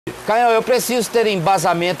Caio, eu preciso ter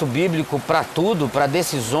embasamento bíblico para tudo, para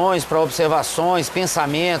decisões, para observações,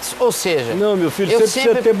 pensamentos, ou seja... Não, meu filho, você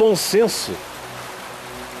precisa ter bom senso.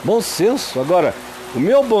 Bom senso. Agora, o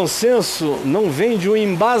meu bom senso não vem de um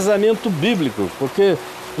embasamento bíblico, porque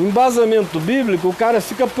embasamento bíblico, o cara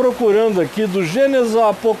fica procurando aqui, do Gênesis ao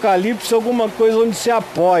Apocalipse, alguma coisa onde se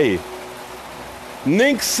apoie.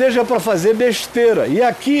 Nem que seja para fazer besteira. E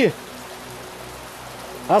aqui,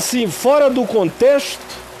 assim, fora do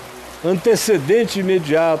contexto antecedente e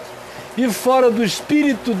imediato e fora do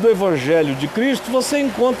espírito do Evangelho de Cristo, você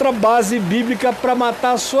encontra base bíblica para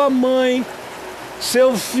matar sua mãe,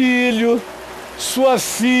 seu filho, sua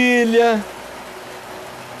filha,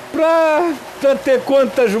 para ter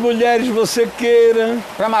quantas mulheres você queira.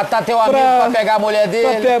 Para matar teu amigo, para pegar a mulher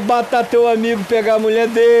dele. Para matar teu amigo, pegar a mulher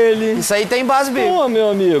dele. Isso aí tem base bíblica. Não, meu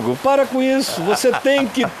amigo, para com isso. Você tem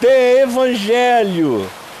que ter evangelho.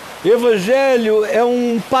 Evangelho é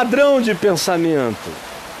um padrão de pensamento.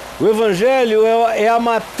 O Evangelho é a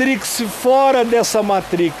matrix fora dessa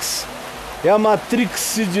matrix. É a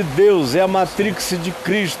matrix de Deus, é a matrix de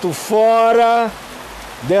Cristo fora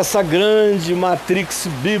dessa grande matrix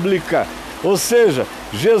bíblica. Ou seja,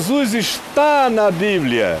 Jesus está na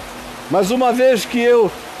Bíblia, mas uma vez que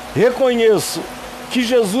eu reconheço que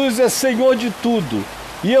Jesus é Senhor de tudo,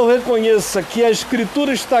 e eu reconheça que a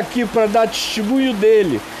Escritura está aqui para dar testemunho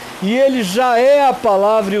dele, e ele já é a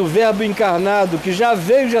palavra e o verbo encarnado, que já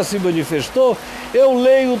veio, já se manifestou, eu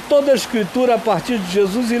leio toda a Escritura a partir de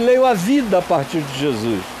Jesus e leio a vida a partir de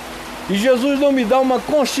Jesus. E Jesus não me dá uma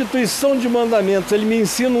constituição de mandamentos, ele me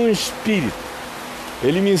ensina um espírito,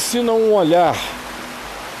 ele me ensina um olhar,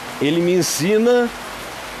 ele me ensina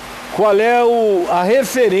qual é a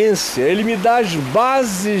referência, ele me dá as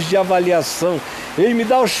bases de avaliação, ele me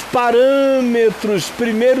dá os parâmetros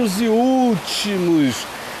primeiros e últimos,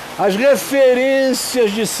 as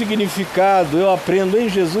referências de significado, eu aprendo em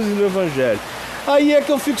Jesus e no Evangelho. Aí é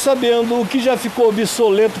que eu fico sabendo o que já ficou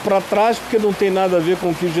obsoleto para trás, porque não tem nada a ver com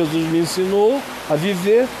o que Jesus me ensinou a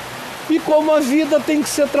viver, e como a vida tem que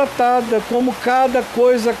ser tratada, como cada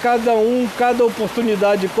coisa, cada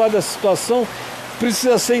oportunidade, cada situação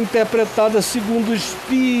precisa ser interpretada segundo o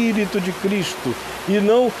Espírito de Cristo, e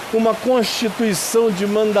não uma constituição de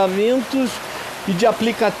mandamentos e de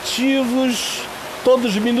aplicativos,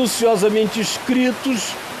 todos minuciosamente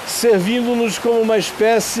escritos, servindo-nos como uma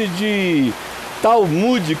espécie de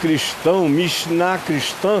Talmud cristão, Mishnah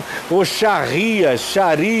cristã, ou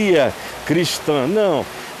Sharia cristã. Não,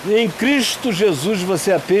 em Cristo Jesus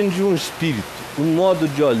você aprende um espírito, um modo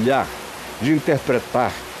de olhar, de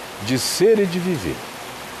interpretar, de ser e de viver.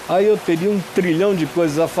 Aí eu teria um trilhão de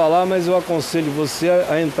coisas a falar, mas eu aconselho você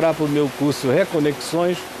a entrar para o meu curso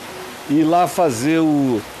Reconexões e ir lá fazer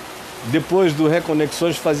depois do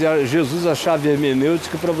Reconexões, fazer Jesus a chave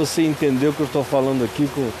hermenêutica, para você entender o que eu estou falando aqui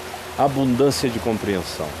com abundância de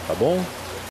compreensão, tá bom?